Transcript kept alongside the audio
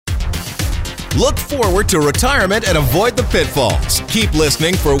Look forward to retirement and avoid the pitfalls. Keep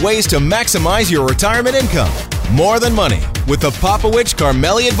listening for ways to maximize your retirement income. More Than Money with the Popowich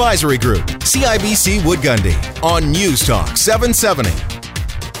Carmeli Advisory Group, CIBC Wood Gundy, on News Talk 770.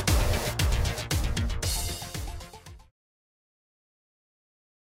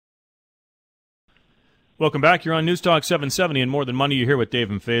 Welcome back. You're on News Talk 770 and More Than Money. You're here with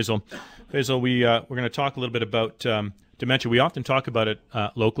Dave and Faisal. Faisal, we're going to talk a little bit about dementia. We often talk about it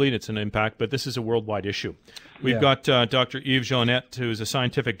locally, and it's an impact, but this is a worldwide issue. We've got Dr. Yves Jonette, who's a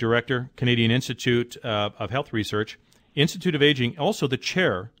scientific director, Canadian Institute of Health Research, Institute of Aging, also the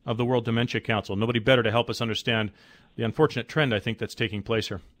chair of the World Dementia Council. Nobody better to help us understand the unfortunate trend, I think, that's taking place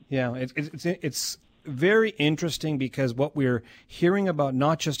here. Yeah, it's very interesting because what we're hearing about,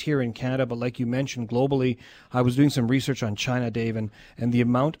 not just here in Canada, but like you mentioned, globally. I was doing some research on China, Dave, and the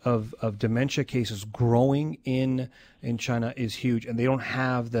amount of dementia cases growing in China is huge, and they don't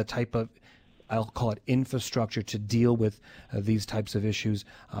have the type of, I'll call it, infrastructure to deal with these types of issues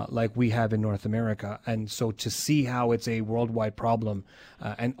like we have in North America. And so to see how it's a worldwide problem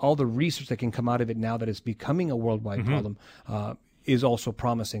and all the research that can come out of it now that it's becoming a worldwide problem is also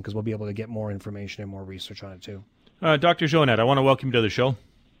promising, because we'll be able to get more information and more research on it too. Dr. Jonette, I want to welcome you to the show.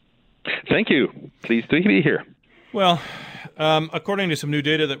 Thank you. Pleased to be here. Well, according to some new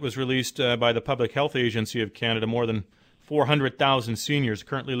data that was released by the Public Health Agency of Canada, more than 400,000 seniors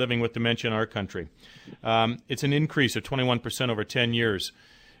currently living with dementia in our country. It's an increase of 21% over 10 years.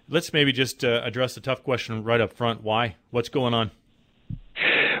 Let's maybe just address the tough question right up front. Why? What's going on?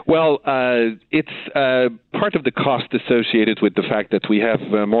 Well, it's part of the cost associated with the fact that we have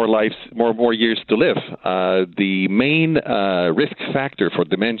more years to live. The main risk factor for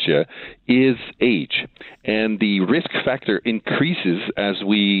dementia is age, and the risk factor increases as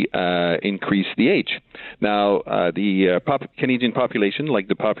we increase the age. Now, the Canadian population, like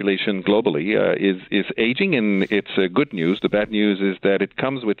the population globally, is aging, and it's good news. The bad news is that it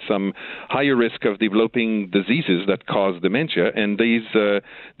comes with some higher risk of developing diseases that cause dementia, and these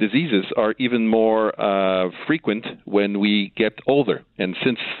diseases are even more frequent when we get older. And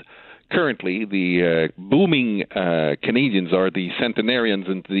since currently the booming Canadians are the centenarians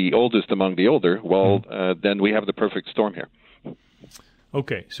and the oldest among the older, well, then we have the perfect storm here.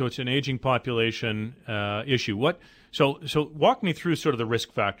 Okay, so it's an aging population issue. So walk me through sort of the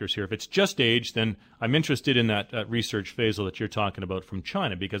risk factors here. If it's just age, then I'm interested in that research, Faisal, that you're talking about from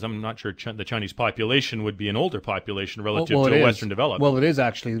China, because I'm not sure the Chinese population would be an older population relative to a Western developed. Well, it is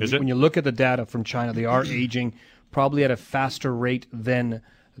actually. When you look at the data from China, they are aging probably at a faster rate than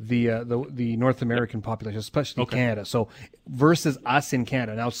the North American population, especially Canada. So versus us in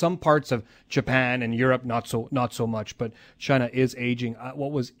Canada. Now, some parts of Japan and Europe not so much, but China is aging.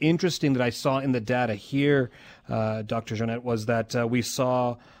 What was interesting that I saw in the data here, Dr. Jonette, was that we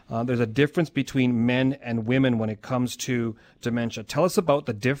saw there's a difference between men and women when it comes to dementia. Tell us about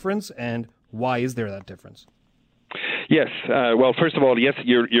the difference, and why is there that difference? Yes. Well, first of all, yes,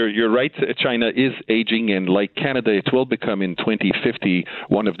 you're right. China is aging, and like Canada, it will become in 2050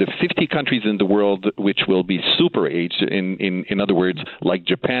 one of the 50 countries in the world which will be super aged. In other words, like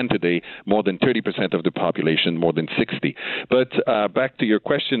Japan today, more than 30% of the population, more than 60. But back to your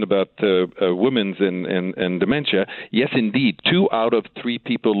question about women's and dementia. Yes, indeed, 2 out of 3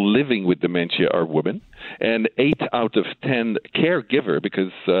 people living with dementia are women, and 8 out of 10 caregiver,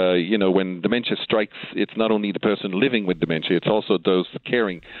 because when dementia strikes, it's not only the person living with dementia, it's also those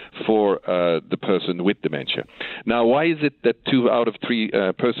caring for the person with dementia. Now, why is it that 2 out of 3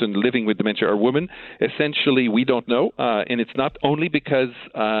 person living with dementia are women? Essentially, we don't know, and it's not only because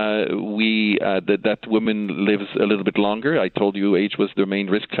that women lives a little bit longer. I told you age was the main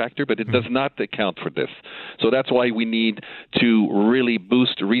risk factor, but it does not account for this. So that's why we need to really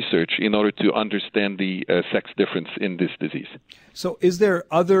boost research in order to understand the sex difference in this disease. So is there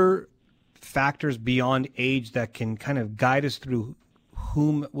other factors beyond age that can kind of guide us through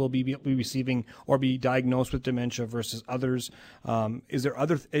whom will be receiving or be diagnosed with dementia versus others? Is there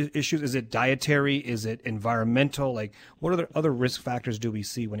other issues? Is it dietary? Is it environmental? Like, what other risk factors do we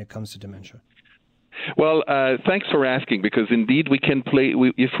see when it comes to dementia? Well, thanks for asking, because indeed we can play.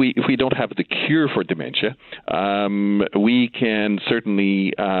 If we don't have the cure for dementia, we can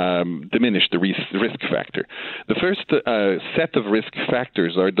certainly diminish the risk factor. The first set of risk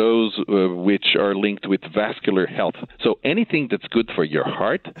factors are those which are linked with vascular health. So anything that's good for your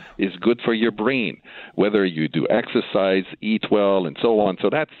heart is good for your brain. Whether you do exercise, eat well, and so on. So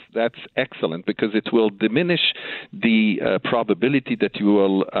that's excellent, because it will diminish the probability that you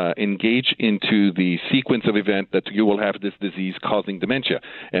will engage into the the sequence of events that you will have this disease causing dementia.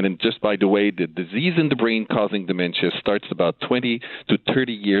 And then just by the way, the disease in the brain causing dementia starts about 20 to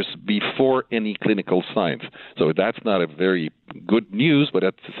 30 years before any clinical signs. So that's not a very good news, but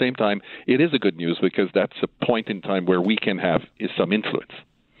at the same time, it is a good news because that's a point in time where we can have some influence.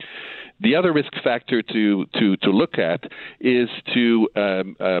 The other risk factor to look at is to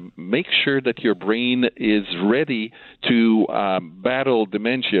make sure that your brain is ready to battle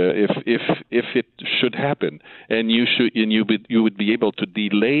dementia if it should happen, and you would be able to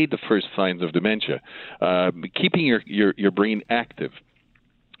delay the first signs of dementia, keeping your brain active.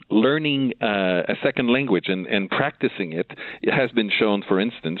 Learning a second language and practicing it has been shown, for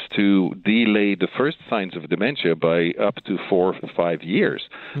instance, to delay the first signs of dementia by up to 4 to 5 years.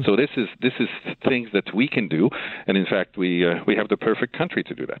 Mm-hmm. So this is things that we can do, and in fact, we have the perfect country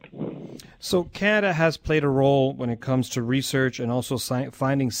to do that. So Canada has played a role when it comes to research and also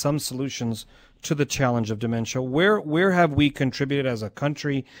finding some solutions to the challenge of dementia. Where have we contributed as a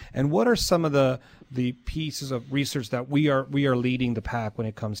country, and what are some of the pieces of research that we are leading the pack when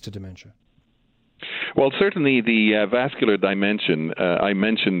it comes to dementia? Well, certainly the vascular dimension, I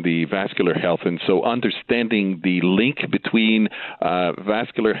mentioned the vascular health, and so understanding the link between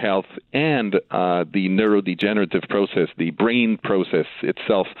vascular health and the neurodegenerative process, the brain process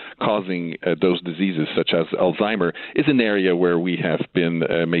itself causing those diseases such as Alzheimer, is an area where we have been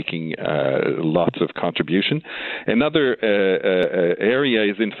making lots of contribution. Another area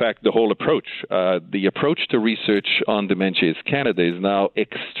is, in fact, the whole approach. The approach to research on dementia in Canada is now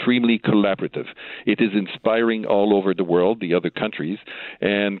extremely collaborative. It is inspiring all over the world, the other countries,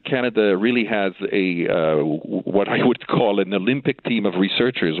 and Canada really has a what I would call an Olympic team of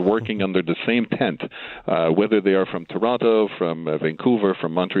researchers working under the same tent, whether they are from Toronto, from Vancouver,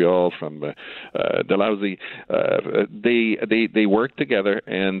 from Montreal, from Dalhousie. They work together,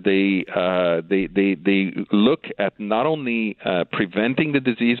 and they look at not only preventing the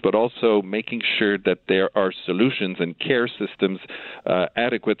disease, but also making sure that there are solutions and care systems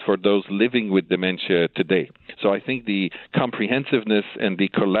adequate for those living with dementia today. So I think the comprehensiveness and the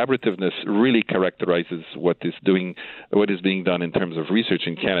collaborativeness really characterizes what is being done in terms of research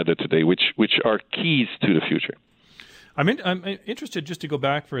in Canada today, which are keys to the future. I'm interested just to go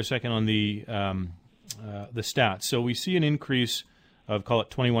back for a second on the stats. So we see an increase of, call it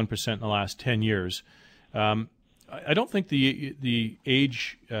 21% in the last 10 years. I don't think the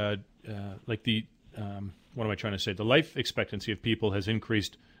age, what am I trying to say? The life expectancy of people has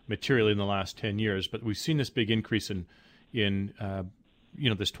increased materially in the last 10 years, but we've seen this big increase in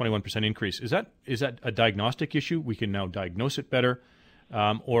this 21% increase. Is that a diagnostic issue? We can now diagnose it better,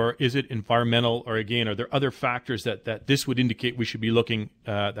 or is it environmental? Or again, are there other factors that this would indicate we should be looking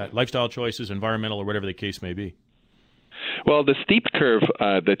at lifestyle choices, environmental, or whatever the case may be? Well, the steep curve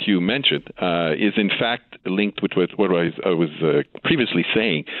that you mentioned is in fact linked with what I was previously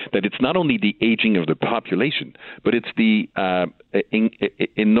saying, that it's not only the aging of the population, but it's the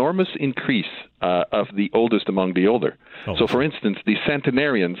enormous increase of the oldest among the older. Oh. So, for instance, the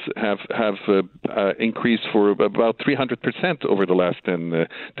centenarians have increased for about 300% over the last 10,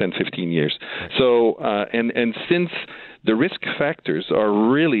 15 years. Right. So, and since the risk factors are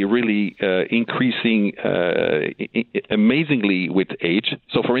really, really increasing amazingly with age.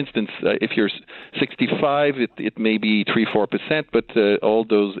 So, for instance, if you're 65, it may be 3-4%, but all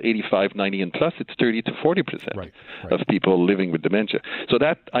those 85, 90, and plus, it's 30 to 40% of people living with dementia. So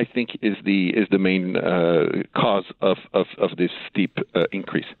that, I think, is the main cause of this steep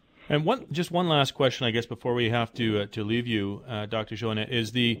increase. And just one last question, I guess, before we have to leave you, Dr. Joannet,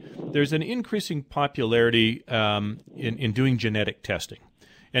 is there's an increasing popularity in doing genetic testing.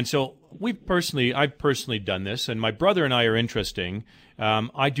 And so I've personally done this, and my brother and I are interesting.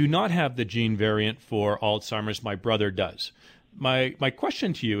 I do not have the gene variant for Alzheimer's. My brother does. My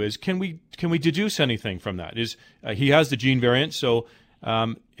question to you is, can we deduce anything from that? He has the gene variant, so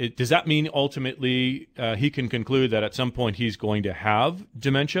does that mean ultimately he can conclude that at some point he's going to have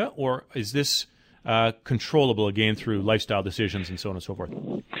dementia, or is this controllable again through lifestyle decisions and so on and so forth?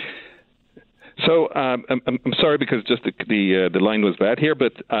 So I'm sorry because just the line was bad here,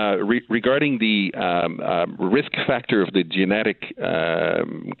 but regarding the risk factor of the genetic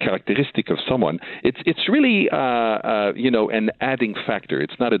characteristic of someone, it's really an adding factor.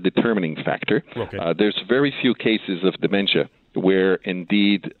 It's not a determining factor. Okay. There's very few cases of dementia where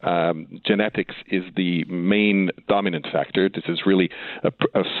indeed genetics is the main dominant factor. This is really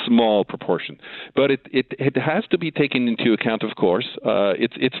a small proportion, but it has to be taken into account. Of course,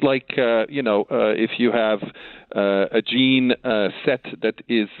 it's like if you have a gene set that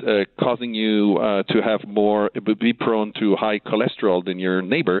is causing you to have be prone to high cholesterol than your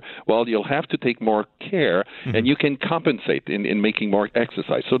neighbor. Well, you'll have to take more care, and you can compensate in making more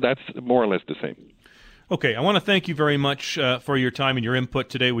exercise. So that's more or less the same. Okay, I want to thank you very much for your time and your input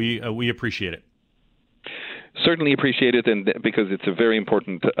today. We appreciate it. Certainly appreciate it, and because it's a very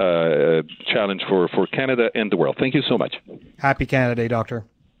important challenge for Canada and the world. Thank you so much. Happy Canada Day, Doctor.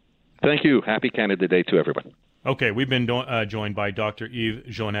 Thank you. Happy Canada Day to everyone. Okay, we've been joined by Dr. Yves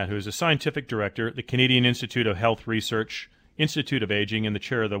Joannette, who is a scientific director at the Canadian Institute of Health Research, Institute of Aging, and the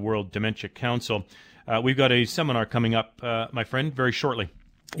chair of the World Dementia Council. We've got a seminar coming up, my friend, very shortly.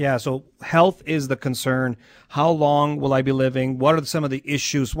 Yeah, so health is the concern. How long will I be living? What are some of the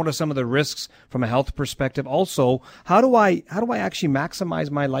issues? What are some of the risks from a health perspective? Also, how do I actually maximize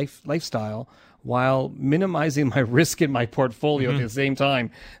my lifestyle while minimizing my risk in my portfolio at the same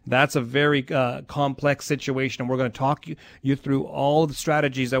time? That's a very complex situation, and we're going to talk you through all the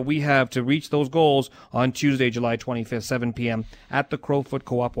strategies that we have to reach those goals on Tuesday, July 25th, 7 p.m. at the Crowfoot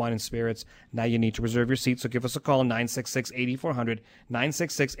Co-op Wine and Spirits. Now you need to reserve your seat, so give us a call, 966-8400,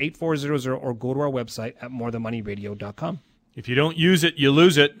 966-8400, or go to our website at morethanmoneyradio.com. If you don't use it, you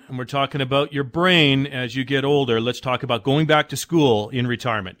lose it. And we're talking about your brain as you get older. Let's talk about going back to school in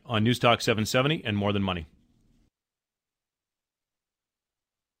retirement on News Talk 770 and More Than Money.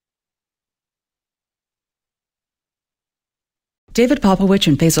 David Popowich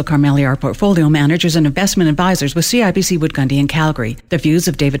and Faisal Karmali are portfolio managers and investment advisors with CIBC Wood Gundy in Calgary. The views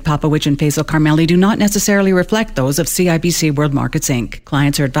of David Popowich and Faisal Karmali do not necessarily reflect those of CIBC World Markets Inc.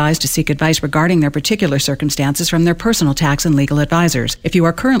 Clients are advised to seek advice regarding their particular circumstances from their personal tax and legal advisors. If you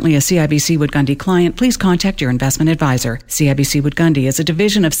are currently a CIBC Wood Gundy client, please contact your investment advisor. CIBC Wood Gundy is a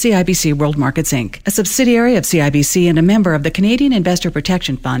division of CIBC World Markets Inc., a subsidiary of CIBC and a member of the Canadian Investor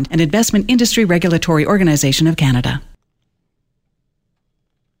Protection Fund and Investment Industry Regulatory Organization of Canada.